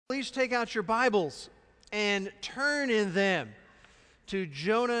Please take out your Bibles and turn in them to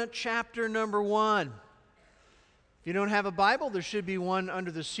Jonah chapter number 1. If you don't have a Bible, there should be one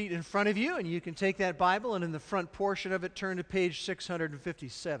under the seat in front of you, and you can take that Bible and in the front portion of it turn to page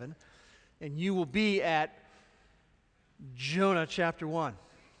 657, and you will be at Jonah chapter 1.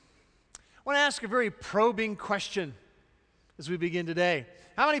 I want to ask a very probing question as we begin today.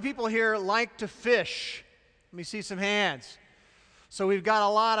 How many people here like to fish? Let me see some hands. So we've got a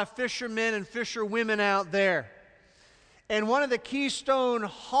lot of fishermen and fisherwomen out there. And one of the keystone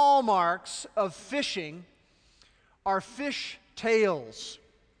hallmarks of fishing are fish tails.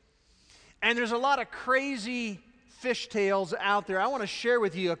 And there's a lot of crazy fish tails out there. I want to share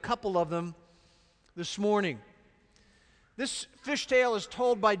with you a couple of them this morning. This fish tale is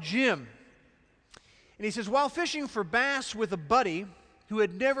told by Jim. And he says, while fishing for bass with a buddy who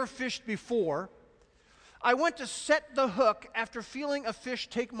had never fished before, I went to set the hook after feeling a fish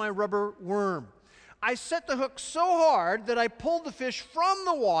take my rubber worm. I set the hook so hard that I pulled the fish from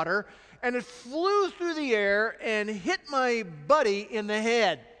the water and it flew through the air and hit my buddy in the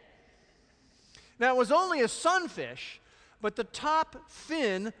head. Now, it was only a sunfish, but the top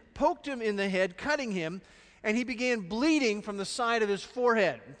fin poked him in the head, cutting him, and he began bleeding from the side of his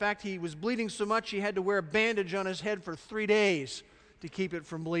forehead. In fact, he was bleeding so much he had to wear a bandage on his head for 3 days to keep it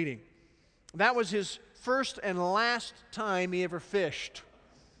from bleeding. That was his first and last time he ever fished.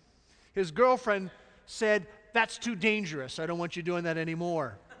 His girlfriend said, "That's too dangerous. I don't want you doing that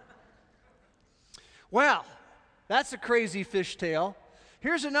anymore." Well, that's a crazy fish tale.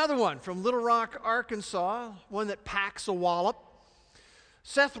 Here's another one from Little Rock, Arkansas, one that packs a wallop.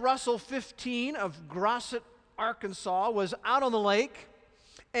 Seth Russell, 15, of Grosset, Arkansas, was out on the lake,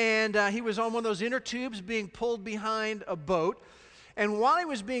 and he was on one of those inner tubes being pulled behind a boat. And while he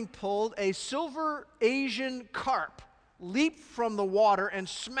was being pulled, a silver Asian carp leaped from the water and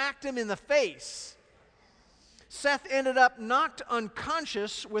smacked him in the face. Seth ended up knocked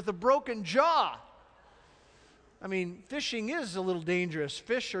unconscious with a broken jaw. I mean, fishing is a little dangerous.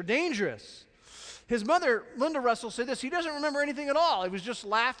 Fish are dangerous. His mother, Linda Russell, said this: he doesn't remember anything at all. He was just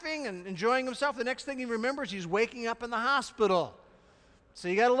laughing and enjoying himself. The next thing he remembers, he's waking up in the hospital. So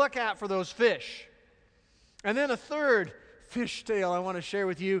you got to look out for those fish. And then a third fish tale I want to share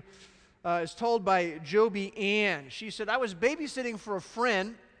with you is told by Joby Ann. She said, I was babysitting for a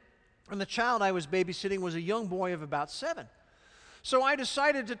friend, and the child I was babysitting was a young boy of about 7. So I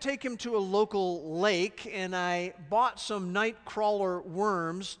decided to take him to a local lake, and I bought some night crawler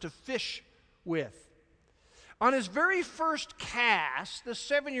worms to fish with. On his very first cast, the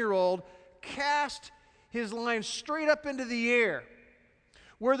 7-year-old cast his line straight up into the air,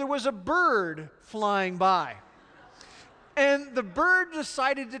 where there was a bird flying by. And the bird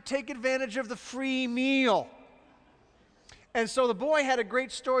decided to take advantage of the free meal. And so the boy had a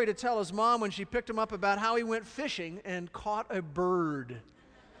great story to tell his mom when she picked him up about how he went fishing and caught a bird.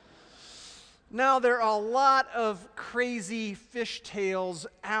 Now, there are a lot of crazy fish tales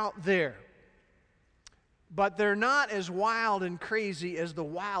out there, but they're not as wild and crazy as the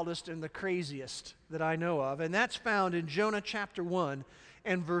wildest and the craziest that I know of. And that's found in Jonah chapter 1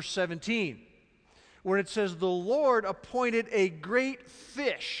 and verse 17. Where it says, the Lord appointed a great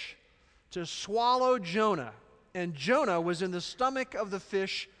fish to swallow Jonah, and Jonah was in the stomach of the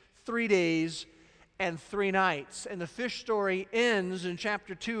fish 3 days and 3 nights. And the fish story ends in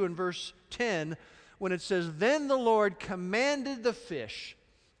chapter 2 and verse 10 when it says, then the Lord commanded the fish,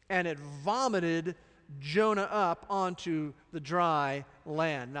 and it vomited Jonah up onto the dry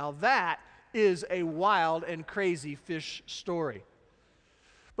land. Now that is a wild and crazy fish story.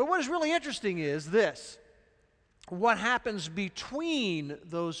 But what is really interesting is this: what happens between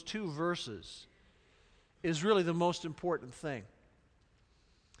those 2 verses is really the most important thing.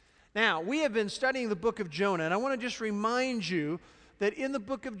 Now, we have been studying the book of Jonah, and I want to just remind you that in the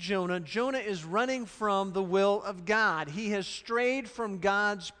book of Jonah, Jonah is running from the will of God. He has strayed from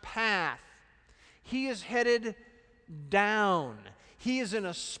God's path. He is headed down. He is in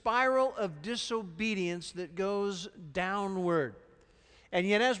a spiral of disobedience that goes downward. And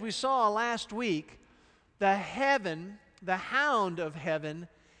yet, as we saw last week, the hound of heaven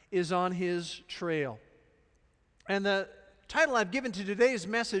is on his trail. And the title I've given to today's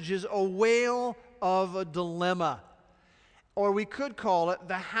message is A Whale of a Dilemma. Or we could call it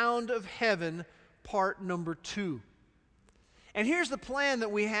The Hound of Heaven, part number 2. And here's the plan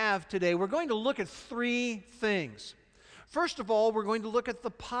that we have today. We're going to look at 3 things. First of all, we're going to look at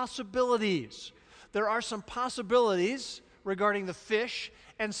the possibilities. There are some possibilities regarding the fish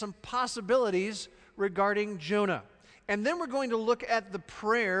and some possibilities regarding Jonah. And then we're going to look at the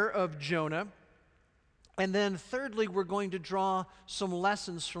prayer of Jonah. And then thirdly, we're going to draw some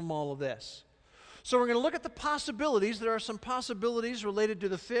lessons from all of this. So we're going to look at the possibilities. There are some possibilities related to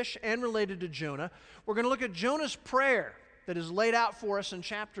the fish and related to Jonah. We're going to look at Jonah's prayer that is laid out for us in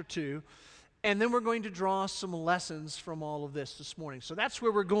chapter 2. And then we're going to draw some lessons from all of this morning. So that's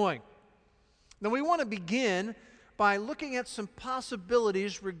where we're going. Now we want to begin by looking at some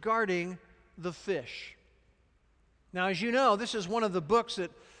possibilities regarding the fish. Now, as you know, this is one of the books that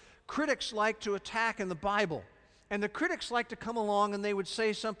critics like to attack in the Bible. And the critics like to come along and they would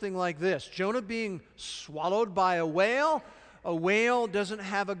say something like this: Jonah being swallowed by a whale doesn't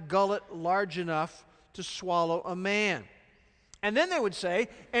have a gullet large enough to swallow a man. And then they would say,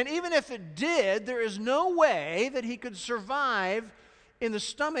 and even if it did, there is no way that he could survive in the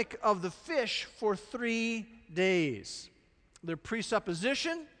stomach of the fish for 3 days. Their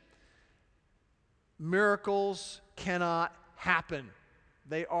presupposition: miracles cannot happen.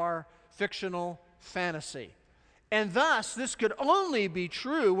 They are fictional fantasy. And thus, this could only be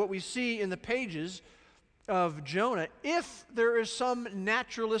true, what we see in the pages of Jonah, if there is some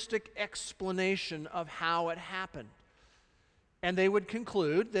naturalistic explanation of how it happened. And they would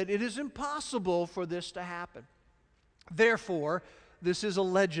conclude that it is impossible for this to happen. Therefore, this is a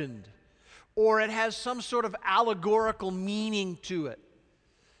legend, or it has some sort of allegorical meaning to it.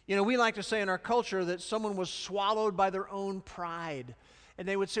 You know, we like to say in our culture that someone was swallowed by their own pride. And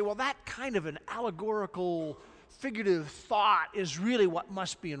they would say, well, that kind of an allegorical, figurative thought is really what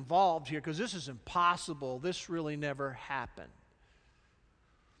must be involved here, because this is impossible. This really never happened.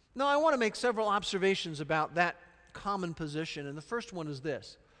 Now, I want to make several observations about that common position, and the first one is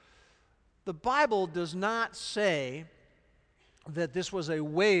this: the Bible does not say that this was a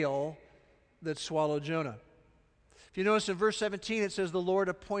whale that swallowed Jonah. If you notice in verse 17, it says the Lord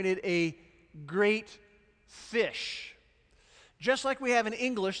appointed a great fish. Just like we have in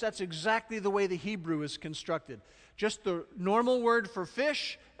English, that's exactly the way the Hebrew is constructed. Just the normal word for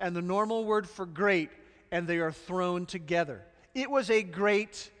fish and the normal word for great, and they are thrown together. It was a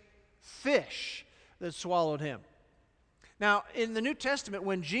great fish that swallowed him. Now, in the New Testament,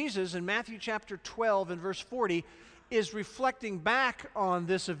 when Jesus, in Matthew chapter 12 and verse 40, is reflecting back on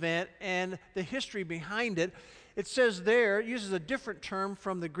this event and the history behind it, it says there, it uses a different term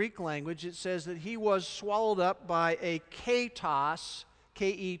from the Greek language. It says that he was swallowed up by a ketos,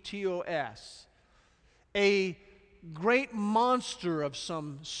 K-E-T-O-S, a great monster of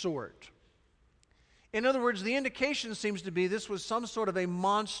some sort. In other words, the indication seems to be this was some sort of a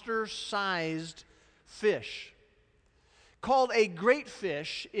monster-sized fish, called a great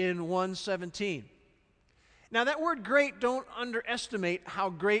fish in 1:17. Now that word great, don't underestimate how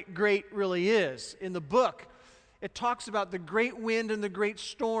great really is. In the book, it talks about the great wind and the great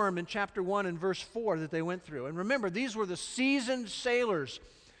storm in chapter 1 and verse 4 that they went through. And remember, these were the seasoned sailors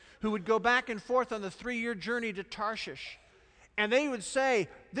who would go back and forth on the 3-year journey to Tarshish. And they would say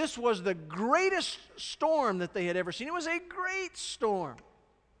this was the greatest storm that they had ever seen. It was a great storm.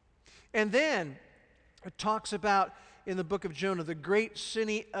 And then it talks about, in the book of Jonah, the great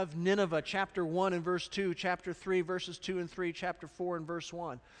city of Nineveh, chapter 1 and verse 2, chapter 3, verses 2 and 3, chapter 4 and verse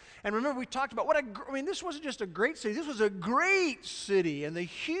 1. And remember, we talked about this wasn't just a great city, this was a great city, and the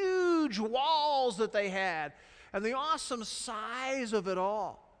huge walls that they had, and the awesome size of it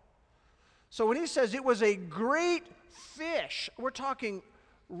all. So when he says it was a great fish, we're talking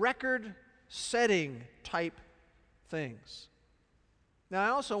record-setting type things. Now, I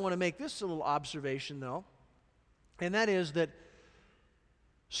also want to make this little observation, though, and that is that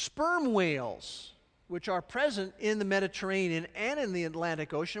sperm whales, which are present in the Mediterranean and in the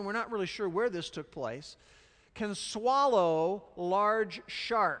Atlantic Ocean, we're not really sure where this took place, can swallow large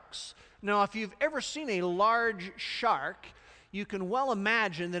sharks. Now, if you've ever seen a large shark, you can well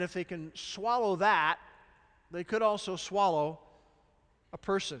imagine that if they can swallow that, they could also swallow a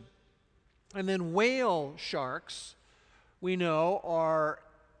person. And then whale sharks, we know, are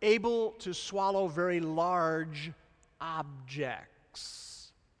able to swallow very large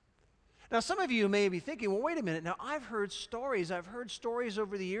objects. Now, some of you may be thinking, well, wait a minute. Now, I've heard stories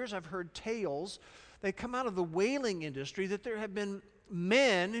over the years, I've heard tales that come out of the whaling industry that there have been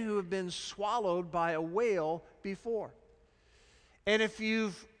men who have been swallowed by a whale before. And if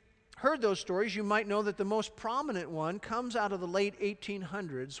you've heard those stories, you might know that the most prominent one comes out of the late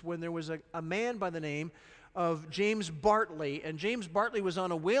 1800s when there was a man by the name of James Bartley. And James Bartley was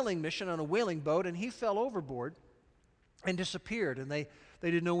on a whaling mission on a whaling boat, and he fell overboard and disappeared, and they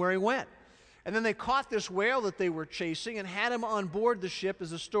didn't know where he went. And then they caught this whale that they were chasing and had him on board the ship, as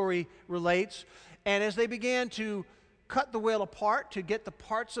the story relates. And as they began to cut the whale apart to get the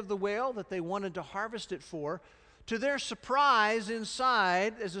parts of the whale that they wanted to harvest it for, To their surprise,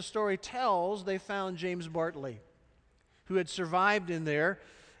 inside, as the story tells, they found James Bartley, who had survived in there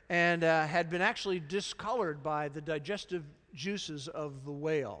and had been actually discolored by the digestive juices of the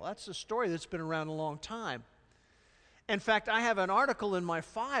whale. That's a story that's been around a long time. In fact, I have an article in my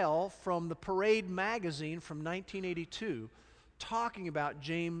file from the Parade magazine from 1982 talking about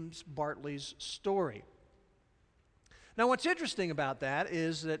James Bartley's story. Now, what's interesting about that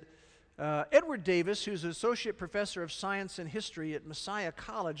is that Edward Davis, who's an associate professor of science and history at Messiah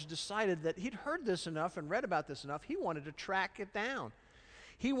College, decided that he'd heard this enough and read about this enough, he wanted to track it down.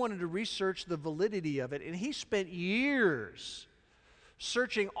 He wanted to research the validity of it, and he spent years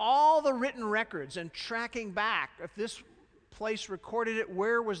searching all the written records and tracking back if this place recorded it,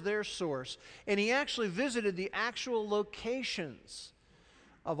 where was their source. And he actually visited the actual locations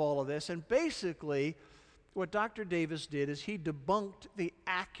of all of this. And basically, what Dr. Davis did is he debunked the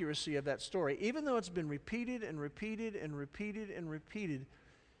accuracy of that story. Even though it's been repeated and repeated and repeated and repeated,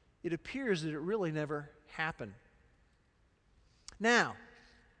 it appears that it really never happened. Now,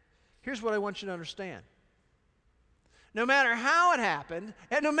 here's what I want you to understand. No matter how it happened,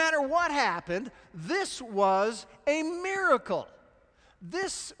 and no matter what happened, this was a miracle.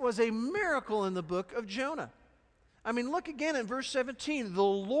 This was a miracle in the book of Jonah. I mean, look again at verse 17. The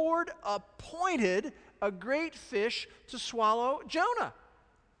Lord appointed a great fish to swallow Jonah.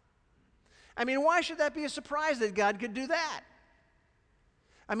 I mean, why should that be a surprise that God could do that?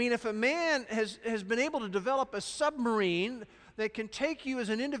 I mean, if a man has been able to develop a submarine that can take you as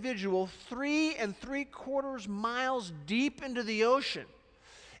an individual 3 3/4 miles deep into the ocean,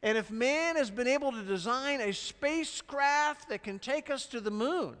 and if man has been able to design a spacecraft that can take us to the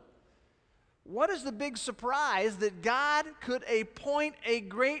moon, what is the big surprise that God could appoint a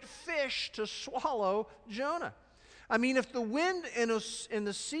great fish to swallow Jonah? I mean, if the wind and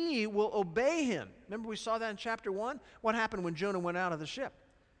the sea will obey him. Remember we saw that in chapter 1? What happened when Jonah went out of the ship?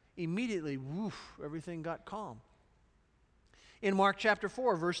 Immediately, woof, everything got calm. In Mark chapter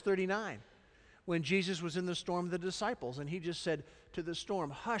 4, verse 39, when Jesus was in the storm with the disciples, and he just said to the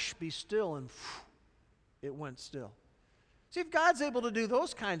storm, "Hush, be still," and it went still. See, if God's able to do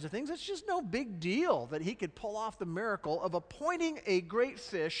those kinds of things, it's just no big deal that he could pull off the miracle of appointing a great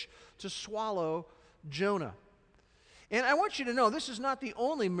fish to swallow Jonah. And I want you to know, this is not the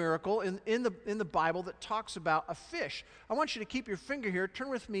only miracle in the Bible that talks about a fish. I want you to keep your finger here. Turn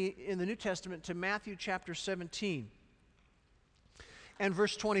with me in the New Testament to Matthew chapter 17 and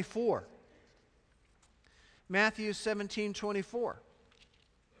verse 24. Matthew 17:24.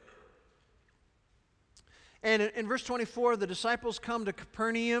 And in verse 24, the disciples come to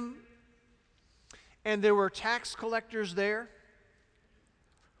Capernaum, and there were tax collectors there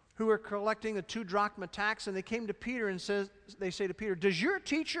who were collecting a 2 drachma tax, and they came to Peter and they say to Peter, "Does your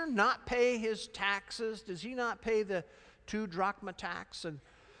teacher not pay his taxes? Does he not pay the 2 drachma tax?"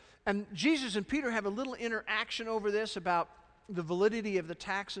 And Jesus and Peter have a little interaction over this about the validity of the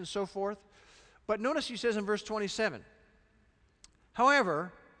tax and so forth. But notice he says in verse 27,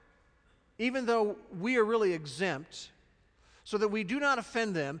 "However, even though we are really exempt, so that we do not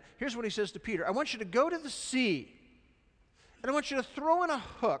offend them," here's what he says to Peter, "I want you to go to the sea, and I want you to throw in a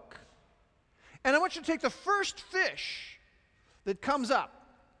hook, and I want you to take the first fish that comes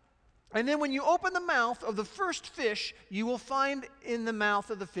up. And then when you open the mouth of the first fish, you will find in the mouth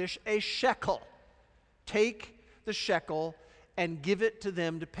of the fish a shekel. Take the shekel and give it to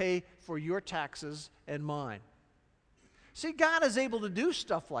them to pay for your taxes and mine." See, God is able to do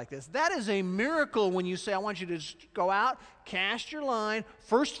stuff like this. That is a miracle when you say, "I want you to just go out, cast your line,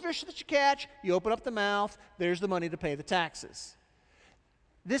 first fish that you catch, you open up the mouth, there's the money to pay the taxes."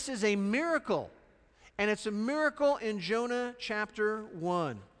 This is a miracle, and it's a miracle in Jonah chapter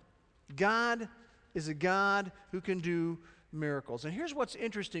 1. God is a God who can do miracles. And here's what's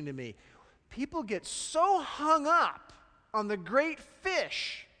interesting to me. People get so hung up on the great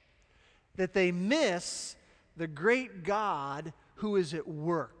fish that they miss the great God who is at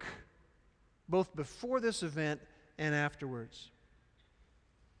work, both before this event and afterwards.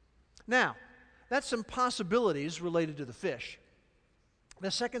 Now, that's some possibilities related to the fish.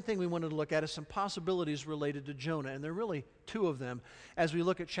 The second thing we wanted to look at is some possibilities related to Jonah, and there are really 2 of them as we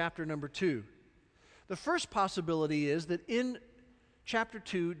look at chapter number 2. The first possibility is that in chapter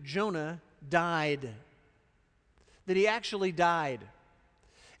 2, Jonah died, that he actually died.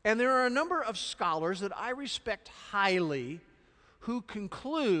 And there are a number of scholars that I respect highly who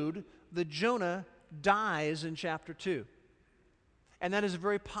conclude that Jonah dies in chapter 2. And that is a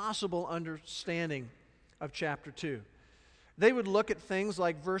very possible understanding of chapter 2. They would look at things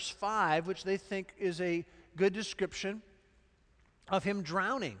like verse 5, which they think is a good description of him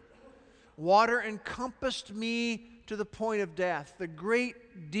drowning. Water encompassed me to the point of death. The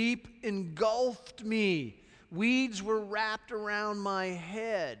great deep engulfed me. Weeds were wrapped around my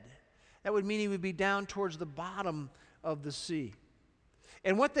head. That would mean he would be down towards the bottom of the sea.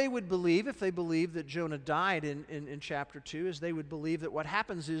 And what they would believe, if they believed that Jonah died in chapter 2, is they would believe that what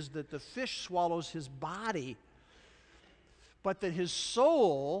happens is that the fish swallows his body, but that his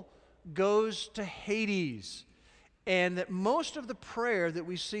soul goes to Hades. And that most of the prayer that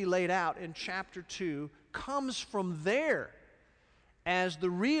we see laid out in chapter 2 comes from there, as the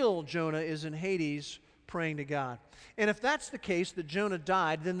real Jonah is in Hades praying to God. And if that's the case, that Jonah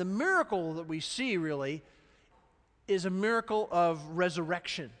died, then the miracle that we see really is a miracle of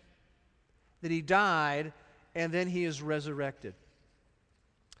resurrection. That he died and then he is resurrected.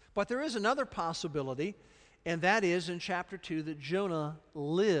 But there is another possibility, and that is in chapter 2 that Jonah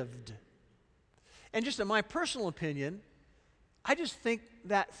lived. And just in my personal opinion, I just think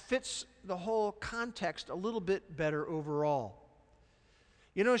that fits the whole context a little bit better overall.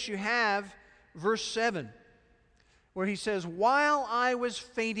 You notice you have verse 7, where he says, while I was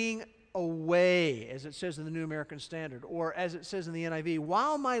fainting away, as it says in the New American Standard, or as it says in the NIV,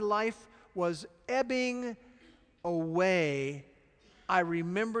 while my life was ebbing away, I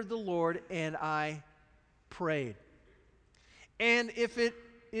remembered the Lord and I prayed. And if it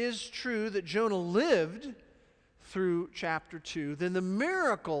is true that Jonah lived through chapter 2, then the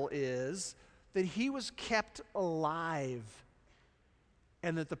miracle is that he was kept alive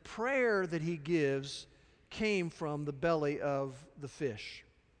and that the prayer that he gives came from the belly of the fish.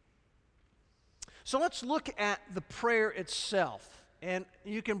 So let's look at the prayer itself. And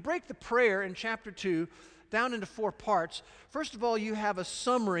you can break the prayer in chapter 2 down into 4 parts. First of all, you have a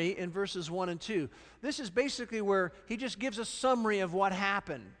summary in verses 1 and 2. This is basically where he just gives a summary of what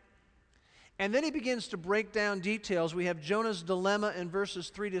happened. And then he begins to break down details. We have Jonah's dilemma in verses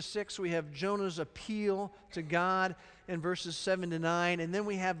 3 to 6. We have Jonah's appeal to God in verses 7 to 9. And then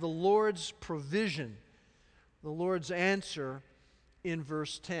we have the Lord's provision, the Lord's answer in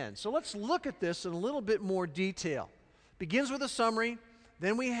verse 10. So let's look at this in a little bit more detail. Begins with a summary.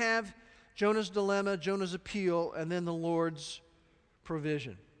 Then we have Jonah's dilemma, Jonah's appeal, and then the Lord's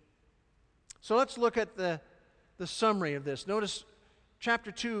provision. So let's look at the summary of this. Notice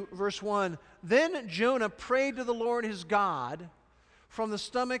chapter 2, verse 1. Then Jonah prayed to the Lord his God from the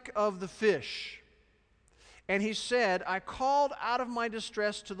stomach of the fish. And he said, I called out of my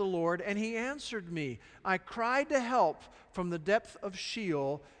distress to the Lord, and he answered me. I cried to help from the depth of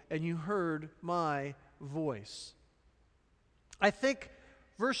Sheol, and you heard my voice. I think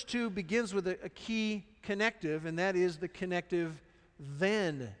verse 2 begins with a key connective, and that is the connective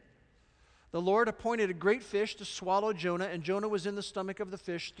then. The Lord appointed a great fish to swallow Jonah, and Jonah was in the stomach of the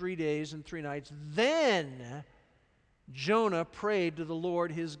fish 3 days and 3 nights. Then Jonah prayed to the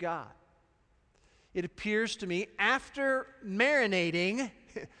Lord his God. It appears to me, after marinating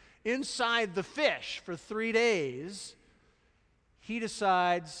inside the fish for 3 days, he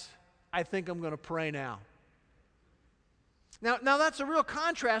decides, I think I'm going to pray now. Now that's a real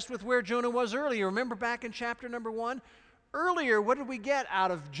contrast with where Jonah was earlier. Remember back in chapter number 1? Earlier, what did we get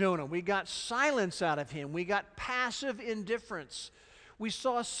out of Jonah? We got silence out of him. We got passive indifference. We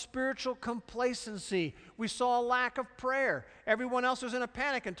saw spiritual complacency. We saw a lack of prayer. Everyone else was in a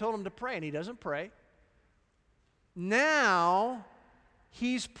panic and told him to pray, and he doesn't pray. Now,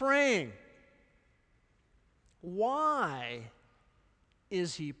 he's praying. Why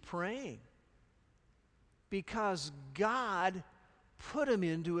is he praying? Because God put him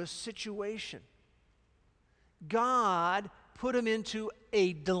into a situation. God put him into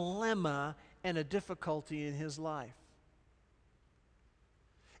a dilemma and a difficulty in his life.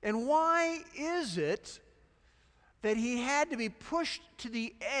 And why is it that he had to be pushed to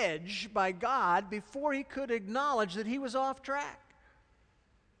the edge by God before he could acknowledge that he was off track?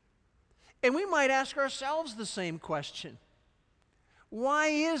 And we might ask ourselves the same question. Why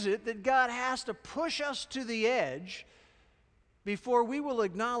is it that God has to push us to the edge before we will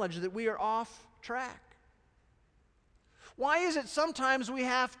acknowledge that we are off track? Why is it sometimes we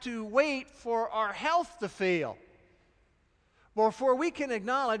have to wait for our health to fail before we can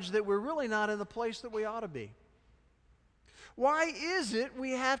acknowledge that we're really not in the place that we ought to be? Why is it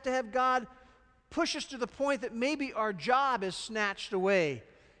we have to have God push us to the point that maybe our job is snatched away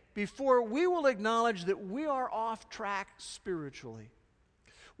before we will acknowledge that we are off track spiritually?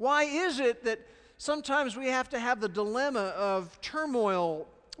 Why is it that sometimes we have to have the dilemma of turmoil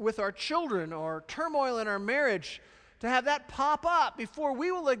with our children or turmoil in our marriage, to have that pop up before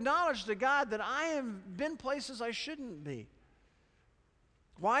we will acknowledge to God that I have been places I shouldn't be?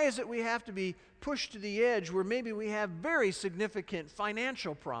 Why is it we have to be pushed to the edge where maybe we have very significant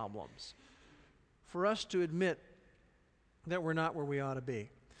financial problems for us to admit that we're not where we ought to be.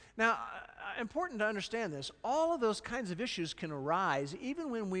 Now, important to understand this, all of those kinds of issues can arise even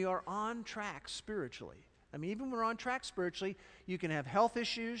when we are on track spiritually. I mean, even when we're on track spiritually, you can have health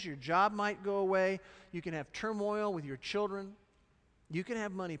issues, your job might go away, you can have turmoil with your children, you can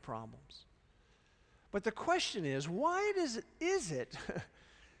have money problems. But the question is, why is it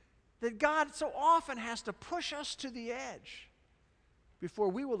that God so often has to push us to the edge before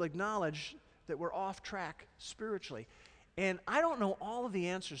we will acknowledge that we're off track spiritually? And I don't know all of the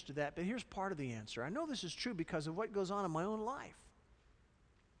answers to that, but here's part of the answer. I know this is true because of what goes on in my own life.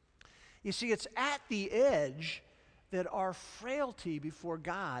 You see, it's at the edge that our frailty before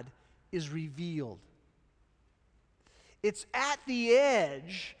God is revealed. It's at the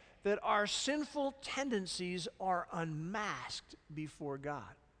edge that our sinful tendencies are unmasked before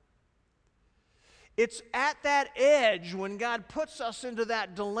God. It's at that edge when God puts us into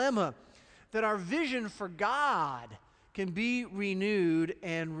that dilemma that our vision for God can be renewed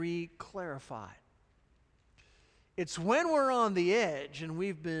and re-clarified. It's when we're on the edge and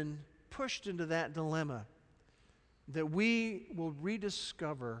we've been pushed into that dilemma that we will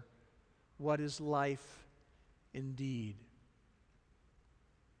rediscover what is life indeed.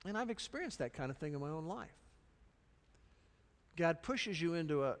 And I've experienced that kind of thing in my own life. God pushes you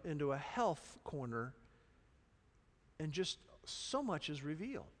into a health corner, and just so much is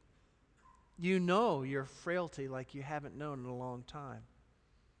revealed. You know your frailty like you haven't known in a long time.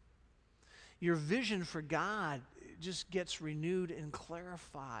 Your vision for God just gets renewed and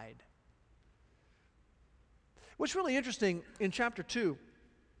clarified. What's really interesting in chapter 2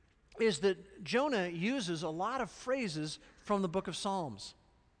 is that Jonah uses a lot of phrases from the book of Psalms.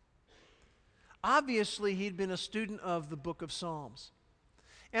 Obviously, he'd been a student of the book of Psalms.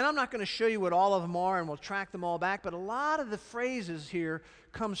 And I'm not going to show you what all of them are, and we'll track them all back, but a lot of the phrases here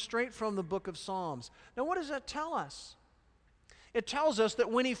come straight from the book of Psalms. Now, what does that tell us? It tells us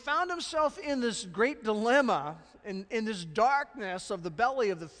that when he found himself in this great dilemma, in this darkness of the belly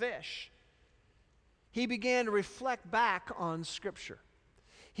of the fish, he began to reflect back on Scripture.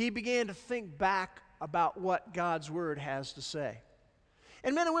 He began to think back about what God's Word has to say.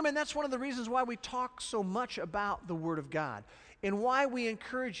 And men and women, that's one of the reasons why we talk so much about the Word of God, and why we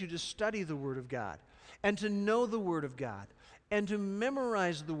encourage you to study the Word of God, and to know the Word of God, and to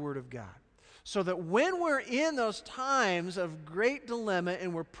memorize the Word of God, so that when we're in those times of great dilemma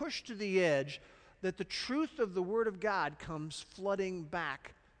and we're pushed to the edge, that the truth of the Word of God comes flooding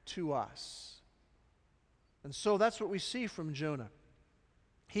back to us. And so that's what we see from Jonah.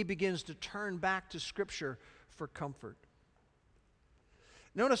 He begins to turn back to Scripture for comfort.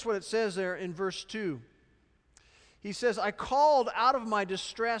 Notice what it says there in verse 2. He says, I called out of my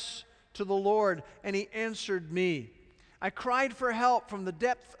distress to the Lord, and He answered me. I cried for help from the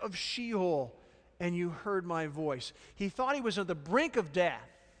depth of Sheol, and you heard my voice. He thought he was at the brink of death.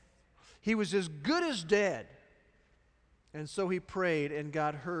 He was as good as dead. And so he prayed, and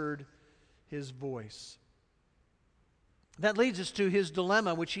God heard his voice. That leads us to his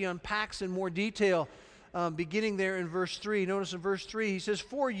dilemma, which he unpacks in more detail, beginning there in verse 3. Notice in verse 3, he says,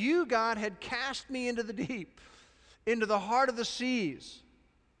 For you, God, had cast me into the deep, into the heart of the seas,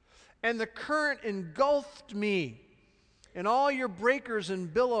 and the current engulfed me, and all your breakers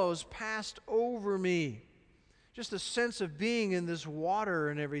and billows passed over me. Just a sense of being in this water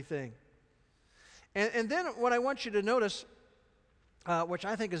and everything. And then what I want you to notice, which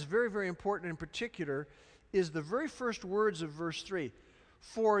I think is very, very important in particular, is the very first words of verse 3.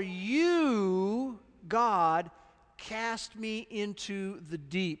 For you, God, cast me into the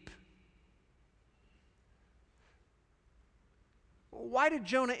deep. Why did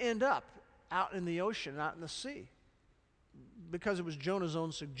Jonah end up out in the ocean, out in the sea? Because it was Jonah's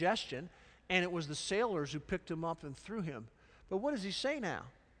own suggestion, and it was the sailors who picked him up and threw him. But what does he say now?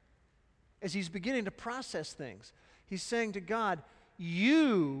 As he's beginning to process things, he's saying to God,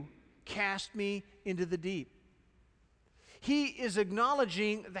 you cast me into the deep. He is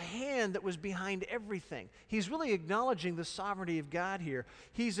acknowledging the hand that was behind everything. He's really acknowledging the sovereignty of God here.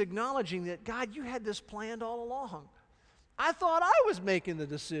 He's acknowledging that, God, you had this planned all along. I thought I was making the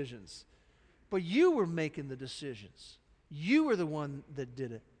decisions, but you were making the decisions. You were the one that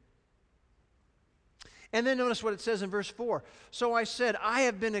did it. And then notice what it says in verse 4. So I said, I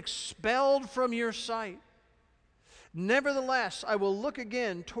have been expelled from your sight. Nevertheless, I will look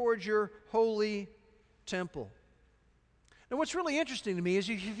again towards your holy temple. Now, what's really interesting to me is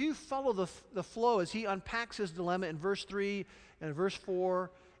if you follow the flow as he unpacks his dilemma in verse 3 and in verse 4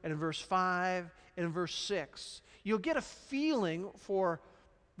 and in verse 5 and in verse 6, you'll get a feeling for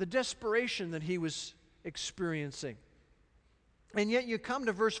the desperation that he was experiencing. And yet you come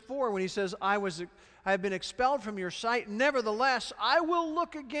to verse 4 when he says, I have been expelled from your sight. Nevertheless, I will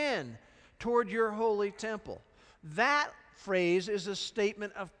look again toward your holy temple. That phrase is a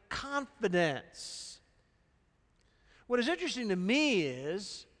statement of confidence. What is interesting to me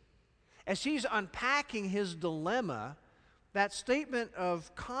is, as he's unpacking his dilemma, that statement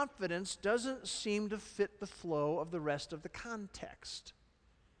of confidence doesn't seem to fit the flow of the rest of the context.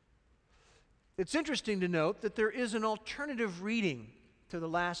 It's interesting to note that there is an alternative reading to the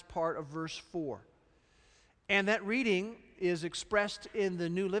last part of verse 4. And that reading is expressed in the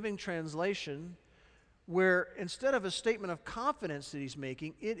New Living Translation, where instead of a statement of confidence that he's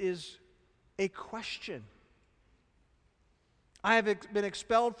making, it is a question. I have been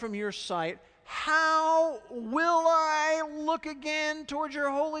expelled from your sight. How will I look again towards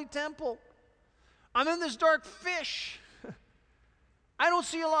your holy temple? I'm in this dark fish. I don't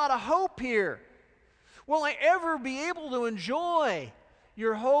see a lot of hope here. Will I ever be able to enjoy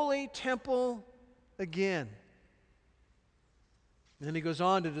your holy temple again? And then he goes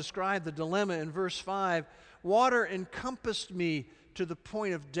on to describe the dilemma in verse 5. Water encompassed me to the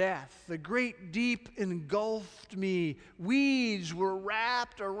point of death. The great deep engulfed me. Weeds were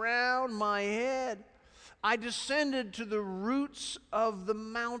wrapped around my head. I descended to the roots of the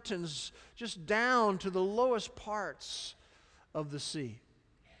mountains, just down to the lowest parts of the sea.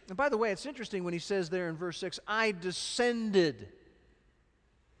 And by the way, it's interesting when he says there in verse 6, I descended.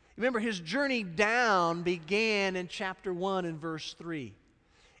 Remember, his journey down began in chapter 1 and verse 3.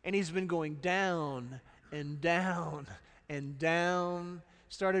 And he's been going down and down and down.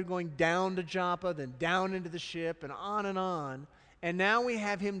 Started going down to Joppa, then down into the ship, and on and on. And now we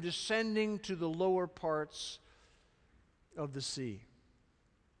have him descending to the lower parts of the sea.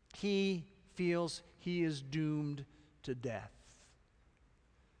 He feels he is doomed to death.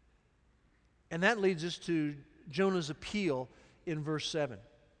 And that leads us to Jonah's appeal in verse 7.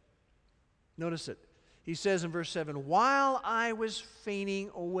 Notice it. He says in verse 7, while I was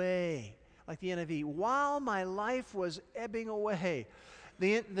fainting away, like the NIV, while my life was ebbing away.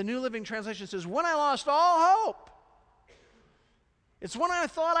 The New Living Translation says, when I lost all hope. It's when I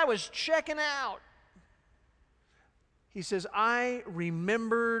thought I was checking out. He says, I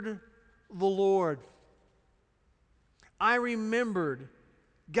remembered the Lord. I remembered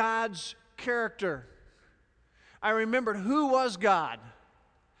God's character. I remembered who was God,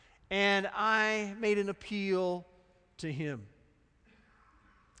 and I made an appeal to him.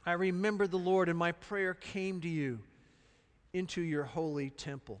 I remembered the Lord, and my prayer came to you into your holy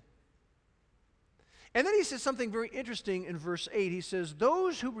temple. And then he says something very interesting in verse 8. He says,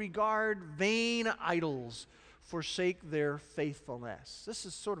 those who regard vain idols forsake their faithfulness. This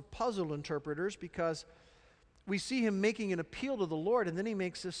is sort of puzzled interpreters because we see him making an appeal to the Lord, and then he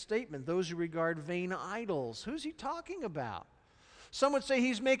makes this statement, those who regard vain idols. Who's he talking about? Some would say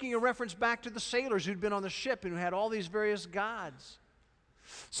he's making a reference back to the sailors who'd been on the ship and who had all these various gods.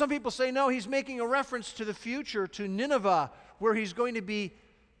 Some people say, no, he's making a reference to the future, to Nineveh, where he's going to be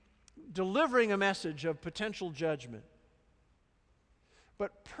delivering a message of potential judgment.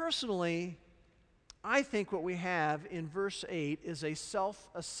 But personally, I think what we have in verse 8 is a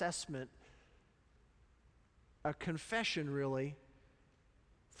self-assessment, a confession, really,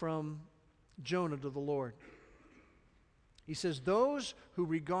 from Jonah to the Lord. He says, those who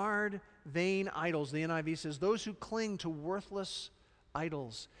regard vain idols, the NIV says, those who cling to worthless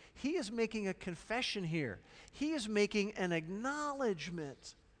idols. He is making a confession here. He is making an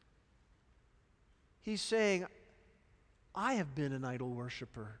acknowledgement. He's saying, I have been an idol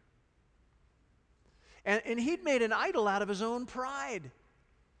worshiper. And he'd made an idol out of his own pride.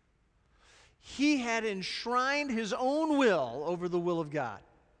 He had enshrined his own will over the will of God.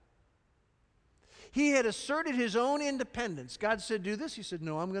 He had asserted his own independence. God said, do this. He said,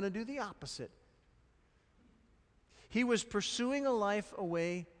 no, I'm going to do the opposite. He was pursuing a life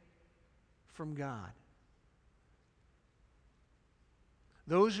away from God.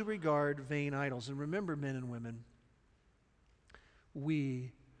 Those who regard vain idols, and remember, men and women,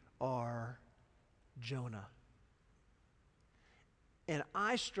 we are Jonah. And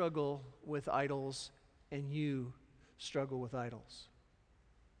I struggle with idols, and you struggle with idols.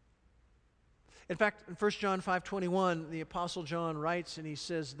 In fact, in 1 John 5:21, the Apostle John writes, and he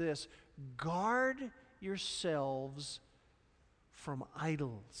says this, guard yourselves from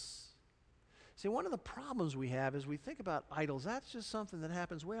idols. See, one of the problems we have is we think about idols. That's just something that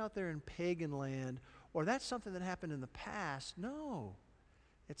happens way out there in pagan land, or that's something that happened in the past. No,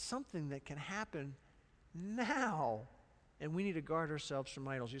 it's something that can happen now, and we need to guard ourselves from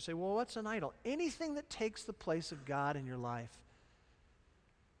idols. You say, well, what's an idol? Anything that takes the place of God in your life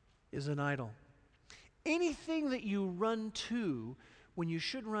is an idol. Anything that you run to when you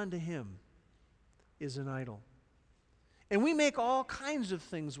should run to Him is an idol. And we make all kinds of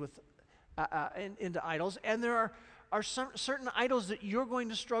things into idols, and there are certain idols that you're going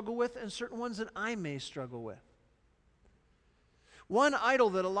to struggle with and certain ones that I may struggle with. One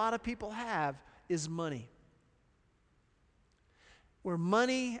idol that a lot of people have is money, where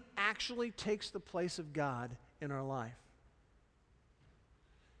money actually takes the place of God in our life.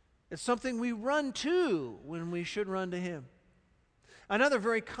 It's something we run to when we should run to Him. Another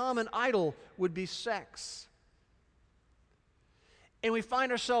very common idol would be sex. And we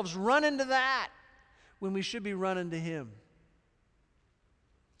find ourselves running to that when we should be running to Him.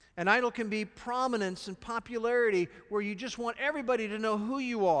 An idol can be prominence and popularity, where you just want everybody to know who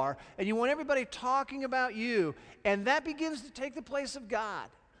you are, and you want everybody talking about you, and that begins to take the place of God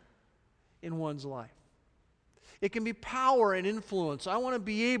in one's life. It can be power and influence. I want to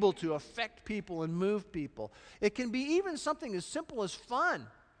be able to affect people and move people. It can be even something as simple as fun.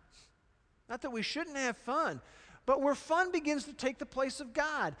 Not that we shouldn't have fun, but where fun begins to take the place of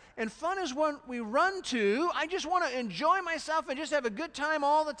God. And fun is when we run to, I just want to enjoy myself and just have a good time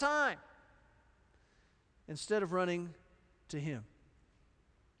all the time, instead of running to Him.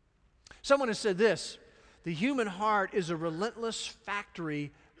 Someone has said this: the human heart is a relentless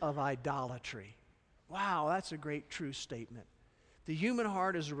factory of idolatry. Wow, that's a great true statement. The human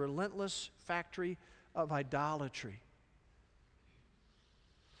heart is a relentless factory of idolatry.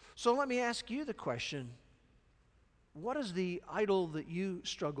 So let me ask you the question: what is the idol that you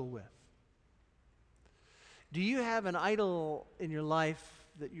struggle with? Do you have an idol in your life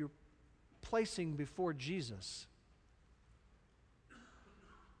that you're placing before Jesus?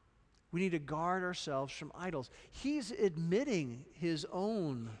 We need to guard ourselves from idols. He's admitting His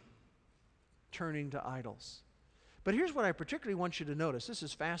own turning to idols. But here's what I particularly want you to notice. This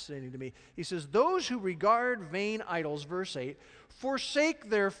is fascinating to me. He says, those who regard vain idols, verse 8, forsake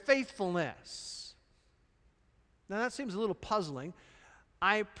their faithfulness. Now that seems a little puzzling.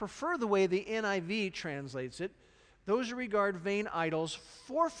 I prefer the way the NIV translates it. Those who regard vain idols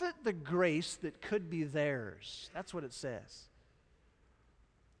forfeit the grace that could be theirs. That's what it says.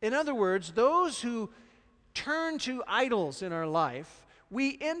 In other words, those who turn to idols in our life,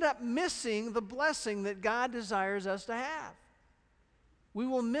 we end up missing the blessing that God desires us to have. We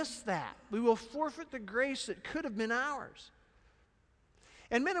will miss that. We will forfeit the grace that could have been ours.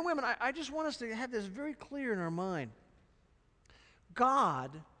 And men and women, I just want us to have this very clear in our mind.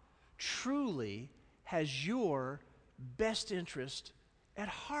 God truly has your best interest at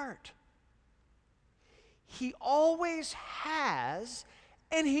heart. He always has,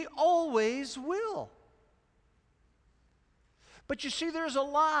 and He always will. But you see, there's a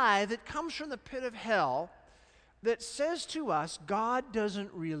lie that comes from the pit of hell that says to us, God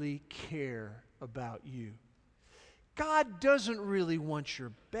doesn't really care about you. God doesn't really want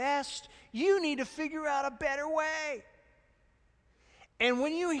your best. You need to figure out a better way. And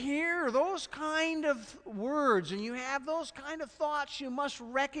when you hear those kind of words and you have those kind of thoughts, you must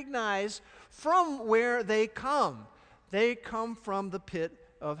recognize from where they come. They come from the pit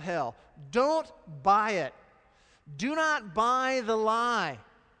of hell. Don't buy it. Do not buy the lie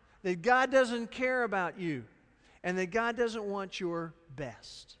that God doesn't care about you and that God doesn't want your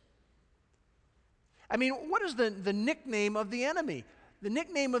best. I mean, what is the nickname of the enemy? The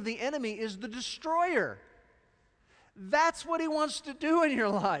nickname of the enemy is the destroyer. That's what he wants to do in your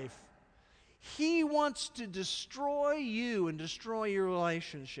life. He wants to destroy you and destroy your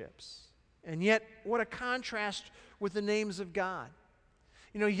relationships. And yet, what a contrast with the names of God.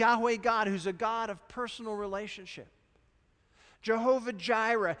 You know, Yahweh God, who's a God of personal relationship. Jehovah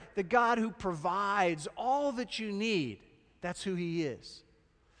Jireh, the God who provides all that you need. That's who He is.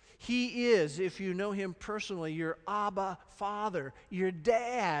 He is, if you know Him personally, your Abba Father, your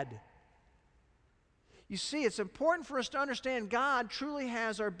dad. You see, it's important for us to understand God truly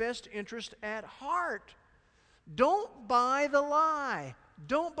has our best interest at heart. Don't buy the lie.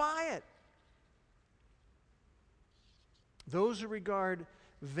 Don't buy it. Those who regard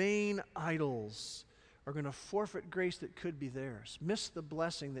vain idols are going to forfeit grace that could be theirs, miss the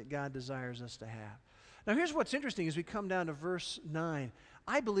blessing that God desires us to have. Now here's what's interesting as we come down to verse 9.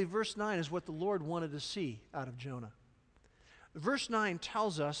 I believe verse 9 is what the Lord wanted to see out of Jonah. Verse 9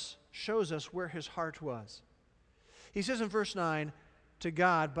 shows us where his heart was. He says in verse 9 to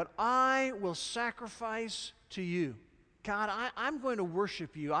God, "But I will sacrifice to you." God, I'm going to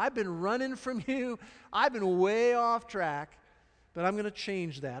worship you. I've been running from you. I've been way off track. But I'm going to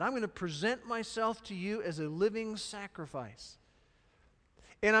change that. I'm going to present myself to you as a living sacrifice.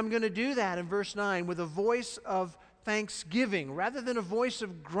 And I'm going to do that in verse 9 with a voice of thanksgiving. Rather than a voice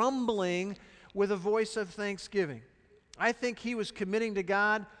of grumbling with a voice of thanksgiving. I think he was committing to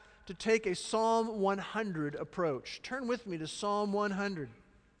God to take a Psalm 100 approach. Turn with me to Psalm 100.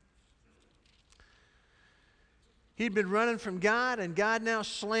 He'd been running from God, and God now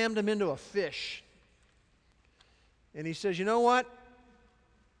slammed him into a fish. And he says, you know what?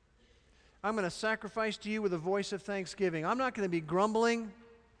 I'm going to sacrifice to you with a voice of thanksgiving. I'm not going to be grumbling.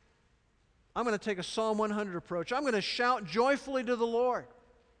 I'm going to take a Psalm 100 approach. I'm going to shout joyfully to the Lord.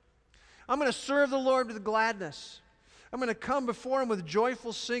 I'm going to serve the Lord with gladness. I'm going to come before him with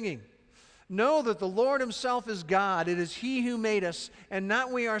joyful singing. Know that the Lord himself is God. It is he who made us, and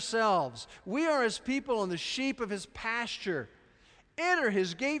not we ourselves. We are his people and the sheep of his pasture. Enter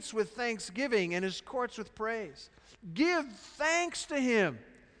his gates with thanksgiving and his courts with praise. Give thanks to him.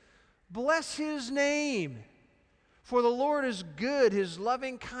 Bless his name. For the Lord is good. His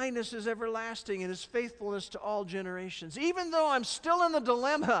loving kindness is everlasting, and his faithfulness to all generations. Even though I'm still in the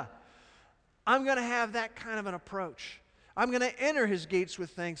dilemma, I'm going to have that kind of an approach. I'm going to enter his gates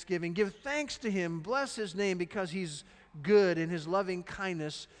with thanksgiving, give thanks to him, bless his name because he's good and his loving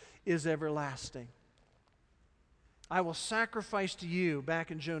kindness is everlasting. I will sacrifice to you, back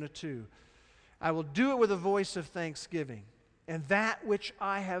in Jonah 2. I will do it with a voice of thanksgiving, and that which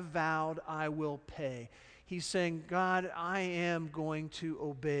I have vowed I will pay. He's saying, God, I am going to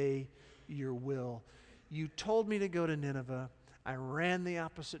obey your will. You told me to go to Nineveh. I ran the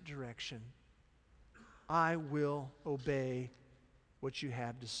opposite direction. I will obey what you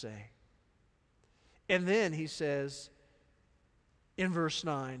have to say. And then he says in verse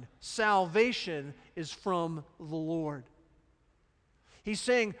 9, salvation is from the Lord. He's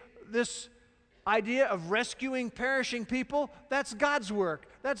saying this idea of rescuing perishing people, that's God's work.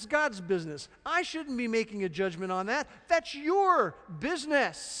 That's God's business. I shouldn't be making a judgment on that. That's your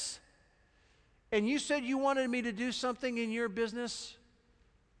business. And you said you wanted me to do something in your business,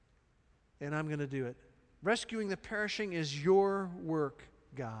 and I'm going to do it. Rescuing the perishing is your work,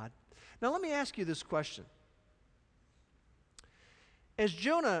 God. Now let me ask you this question. As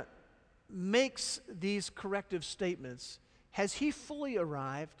Jonah makes these corrective statements, has he fully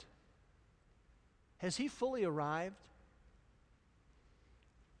arrived? Has he fully arrived?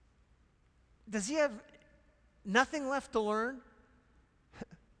 Does he have nothing left to learn?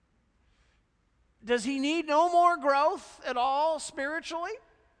 Does he need no more growth at all spiritually?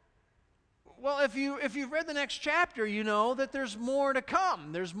 Well, if you've read the next chapter, you know that there's more to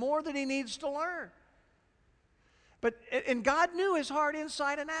come. There's more that he needs to learn. And God knew his heart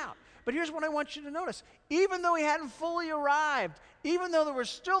inside and out. But here's what I want you to notice. Even though he hadn't fully arrived, even though there were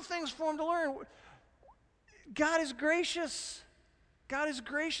still things for him to learn, God is gracious. God is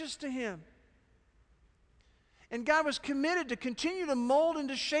gracious to him. And God was committed to continue to mold and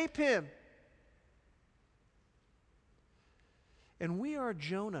to shape him. And we are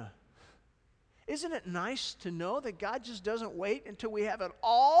Jonah. Isn't it nice to know that God just doesn't wait until we have it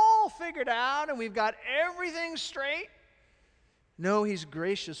all figured out and we've got everything straight? No, he's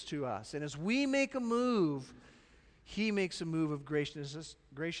gracious to us. And as we make a move, he makes a move of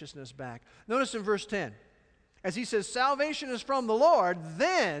graciousness back. Notice in verse 10, as he says, salvation is from the Lord,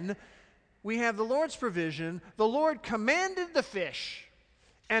 then we have the Lord's provision. The Lord commanded the fish,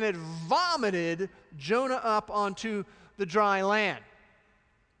 and it vomited Jonah up onto the dry land.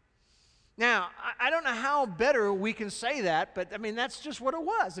 Now, I don't know how better we can say that, but I mean, that's just what it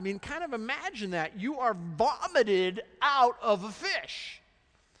was. I mean, kind of imagine that. You are vomited out of a fish.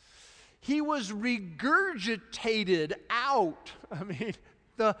 He was regurgitated out. I mean,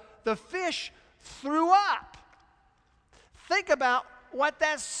 the fish threw up. Think about what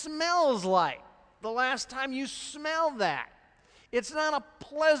that smells like the last time you smelled that. It's not a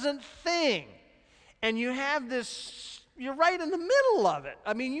pleasant thing. And you have this, you're right in the middle of it.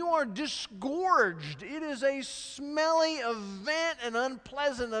 I mean, you are disgorged. It is a smelly event, an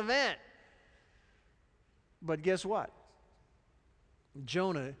unpleasant event. But guess what?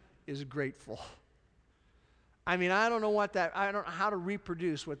 Jonah is grateful. I mean, I don't know how to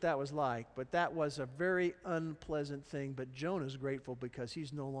reproduce what that was like, but that was a very unpleasant thing. But Jonah's grateful because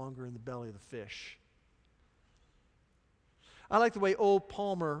he's no longer in the belly of the fish. I like the way old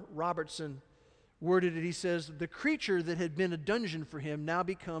Palmer Robertson worded it. He says, the creature that had been a dungeon for him now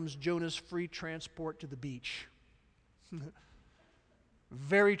becomes Jonah's free transport to the beach.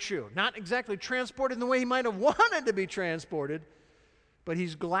 Very true. Not exactly transported in the way he might have wanted to be transported, but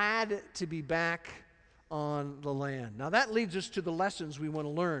he's glad to be back on the land. Now that leads us to the lessons we want to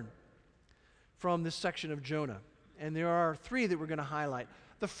learn from this section of Jonah. And there are three that we're going to highlight.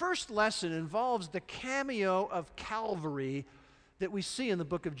 The first lesson involves the cameo of Calvary that we see in the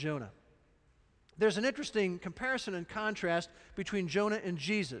book of Jonah. There's an interesting comparison and contrast between Jonah and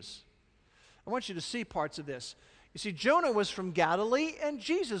Jesus. I I want you to see parts of this. You see, Jonah was from Galilee and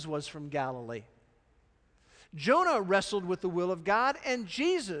Jesus was from Galilee. Jonah wrestled with the will of God, and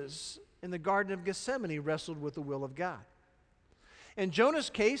Jesus in the Garden of Gethsemane wrestled with the will of God. In Jonah's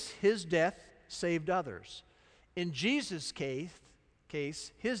case, his death saved others. In Jesus' case,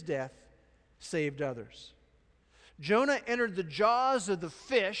 his death saved others. Jonah entered the jaws of the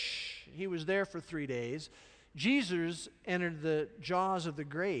fish. He was there for 3 days. Jesus entered the jaws of the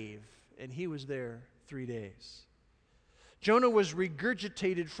grave, and he was there 3 days. Jonah was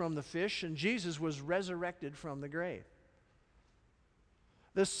regurgitated from the fish, and Jesus was resurrected from the grave.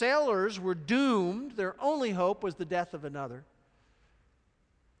 The sailors were doomed. Their only hope was the death of another.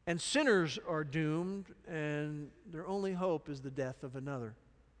 And sinners are doomed, and their only hope is the death of another.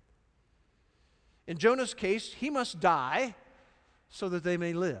 In Jonah's case, he must die so that they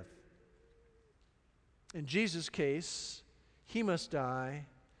may live. In Jesus' case, he must die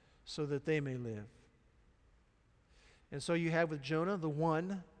so that they may live. And so you have with Jonah the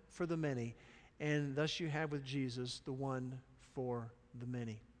one for the many, and thus you have with Jesus the one for the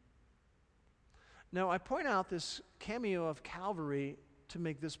many. Now, I point out this cameo of Calvary to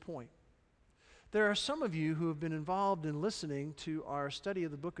make this point. There are some of you who have been involved in listening to our study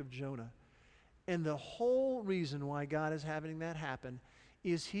of the book of Jonah, and the whole reason why God is having that happen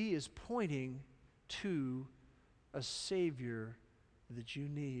is He is pointing to a Savior that you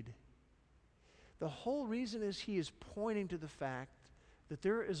need. The whole reason is He is pointing to the fact that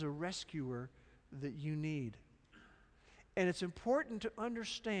there is a rescuer that you need. And it's important to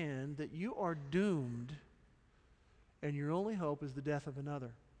understand that you are doomed and your only hope is the death of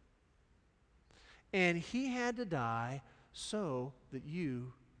another. And He had to die so that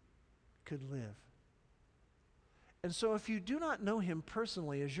you could live. And so if you do not know Him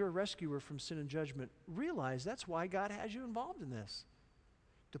personally as your rescuer from sin and judgment, realize that's why God has you involved in this,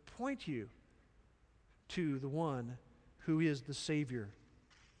 to point you to the one who is the Savior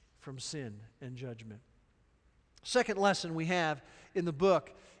from sin and judgment. Second lesson we have in the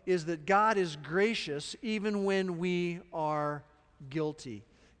book is that God is gracious even when we are guilty.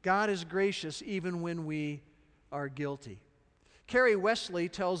 God is gracious even when we are guilty. Carrie Wesley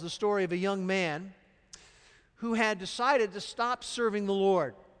tells the story of a young man who had decided to stop serving the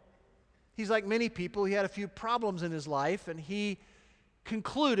Lord. He's like many people. He had a few problems in his life, and he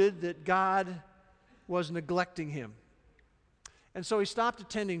concluded that God was neglecting him. And so he stopped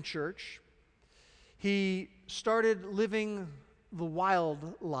attending church. He started living the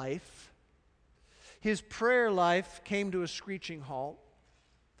wild life. His prayer life came to a screeching halt.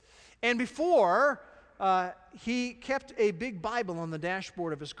 And before, he kept a big Bible on the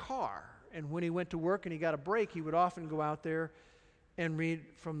dashboard of his car. And when he went to work and he got a break, he would often go out there and read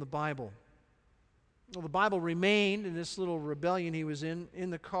from the Bible. Well, the Bible remained in this little rebellion he was in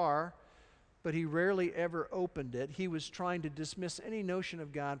the car, but he rarely ever opened it. He was trying to dismiss any notion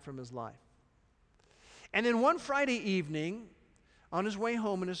of God from his life. And then one Friday evening, on his way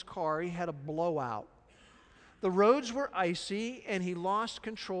home in his car, he had a blowout. The roads were icy, and he lost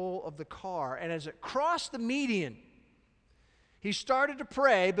control of the car. And as it crossed the median, he started to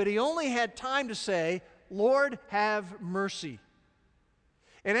pray, but he only had time to say, "Lord, have mercy."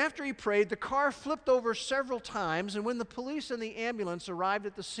 And after he prayed, the car flipped over several times, and when the police and the ambulance arrived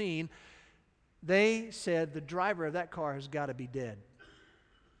at the scene, they said the driver of that car has got to be dead.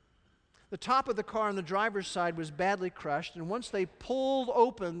 The top of the car on the driver's side was badly crushed, and once they pulled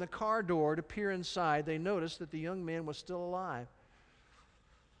open the car door to peer inside, they noticed that the young man was still alive.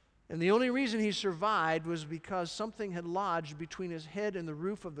 And the only reason he survived was because something had lodged between his head and the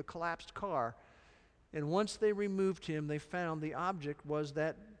roof of the collapsed car. And once they removed him, they found the object was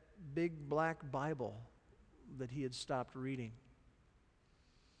that big black Bible that he had stopped reading.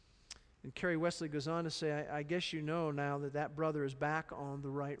 And Carrie Wesley goes on to say, I guess you know now that brother is back on the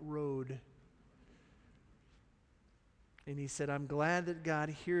right road. And he said, I'm glad that God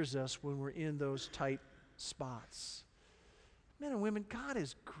hears us when we're in those tight spots. Men and women, God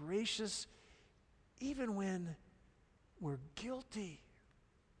is gracious even when we're guilty.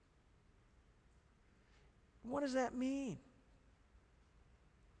 What does that mean?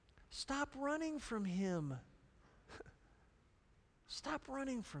 Stop running from Him. Stop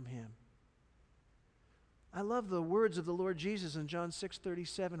running from Him. I love the words of the Lord Jesus in John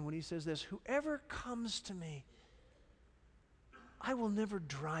 6:37 when He says this, "Whoever comes to me, I will never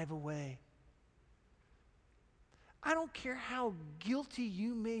drive away." I don't care how guilty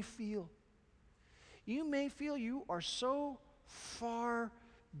you may feel. You may feel you are so far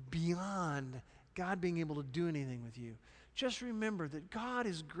beyond God being able to do anything with you. Just remember that God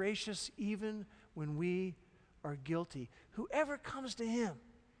is gracious even when we are guilty. Whoever comes to Him,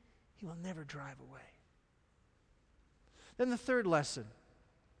 He will never drive away. Then the third lesson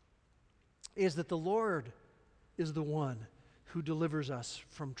is that the Lord is the one who delivers us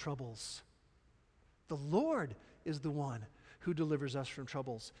from troubles. The Lord is the one who delivers us from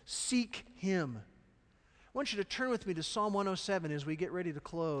troubles. Seek Him. I want you to turn with me to Psalm 107 as we get ready to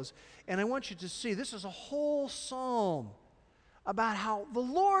close. And I want you to see this is a whole psalm about how the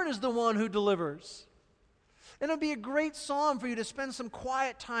Lord is the one who delivers. And it'll be a great psalm for you to spend some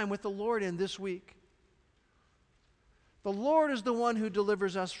quiet time with the Lord in this week. The Lord is the one who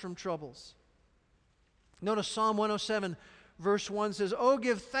delivers us from troubles. Notice Psalm 107, verse 1 says, "Oh,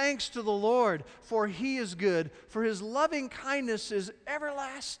 give thanks to the Lord, for He is good, for His loving kindness is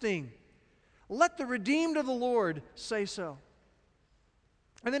everlasting. Let the redeemed of the Lord say so."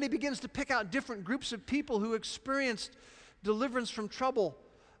 And then he begins to pick out different groups of people who experienced deliverance from trouble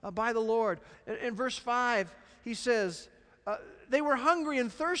by the Lord. In verse 5, he says, they were hungry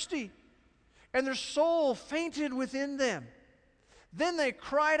and thirsty, and their soul fainted within them. Then they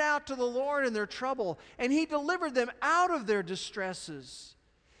cried out to the Lord in their trouble, and He delivered them out of their distresses.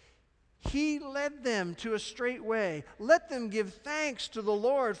 He led them to a straight way. Let them give thanks to the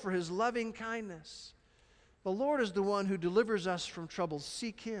Lord for His loving kindness. The Lord is the one who delivers us from troubles.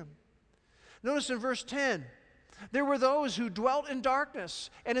 Seek Him. Notice in verse 10, there were those who dwelt in darkness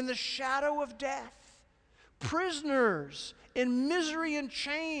and in the shadow of death, prisoners in misery and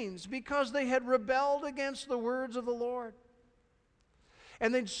chains because they had rebelled against the words of the Lord.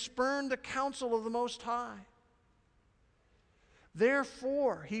 And they'd spurned the counsel of the Most High.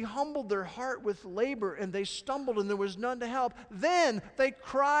 Therefore, He humbled their heart with labor, and they stumbled, and there was none to help. Then they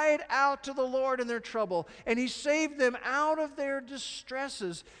cried out to the Lord in their trouble, and He saved them out of their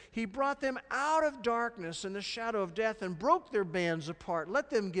distresses. He brought them out of darkness and the shadow of death and broke their bands apart. Let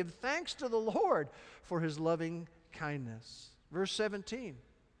them give thanks to the Lord for His loving kindness. Verse 17.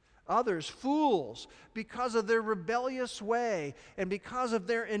 Others, fools, because of their rebellious way and because of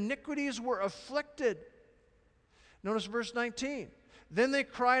their iniquities were afflicted. Notice verse 19. Then they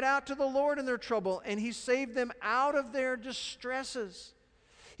cried out to the Lord in their trouble, and He saved them out of their distresses.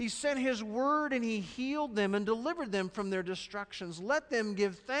 He sent His word, and He healed them and delivered them from their destructions. Let them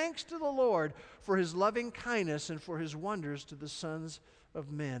give thanks to the Lord for His loving kindness and for His wonders to the sons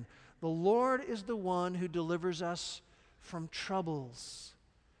of men. The Lord is the one who delivers us from troubles.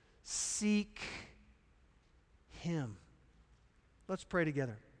 Seek Him. Let's pray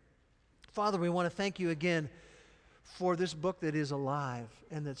together. Father, we want to thank You again for this book that is alive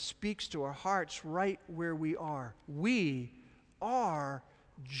and that speaks to our hearts right where we are. We are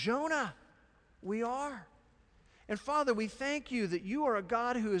Jonah. We are. And Father, we thank You that You are a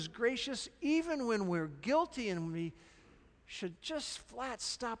God who is gracious even when we're guilty and we should just flat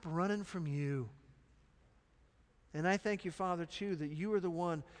stop running from You. And I thank You, Father, too, that You are the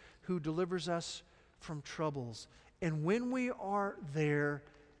one who delivers us from troubles. And when we are there,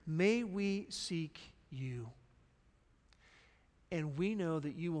 may we seek You. And we know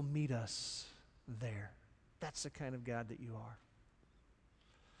that You will meet us there. That's the kind of God that You are.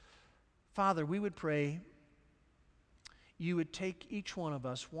 Father, we would pray You would take each one of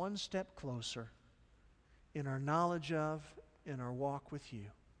us one step closer in our knowledge of, in our walk with You,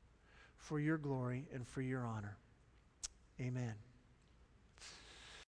 for Your glory and for Your honor. Amen.